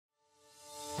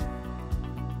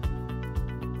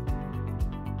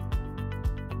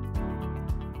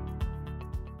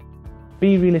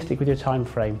Be realistic with your time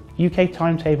frame. UK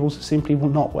timetables simply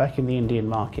will not work in the Indian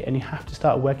market, and you have to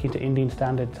start working to Indian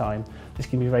Standard Time. This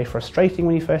can be very frustrating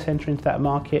when you first enter into that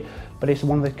market, but it's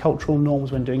one of the cultural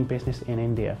norms when doing business in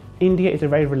India. India is a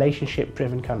very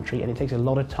relationship-driven country, and it takes a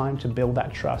lot of time to build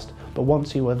that trust. But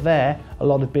once you are there, a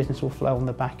lot of business will flow on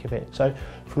the back of it. So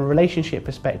from a relationship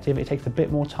perspective, it takes a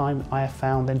bit more time, I have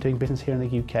found, than doing business here in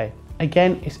the UK.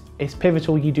 Again, it's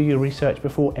pivotal you do your research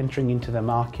before entering into the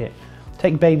market.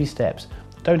 Take baby steps.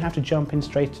 Don't have to jump in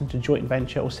straight into joint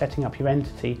venture or setting up your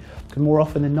entity, because more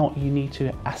often than not you need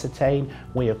to ascertain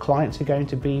where your clients are going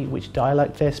to be, which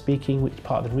dialect they're speaking, which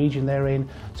part of the region they're in.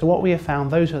 So what we have found,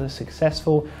 those that are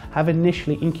successful have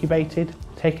initially incubated,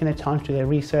 taken their time to do their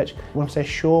research. Once they're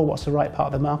sure what's the right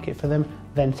part of the market for them,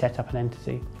 then set up an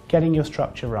entity. Getting your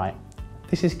structure right.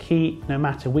 This is key no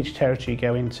matter which territory you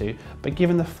go into, but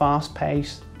given the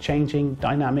fast-paced, changing,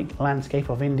 dynamic landscape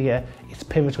of India, it's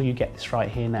pivotal you get this right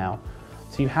here now.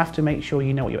 So you have to make sure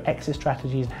you know what your exit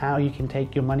strategy is and how you can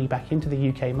take your money back into the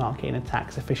UK market in a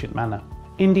tax-efficient manner.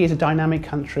 India is a dynamic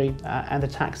country and the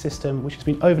tax system, which has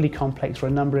been overly complex for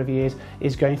a number of years,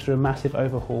 is going through a massive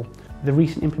overhaul. The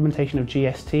recent implementation of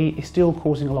GST is still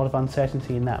causing a lot of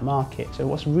uncertainty in that market. So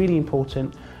what's really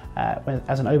important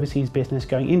as an overseas business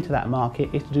going into that market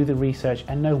is to do the research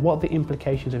and know what the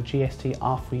implications of GST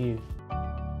are for you.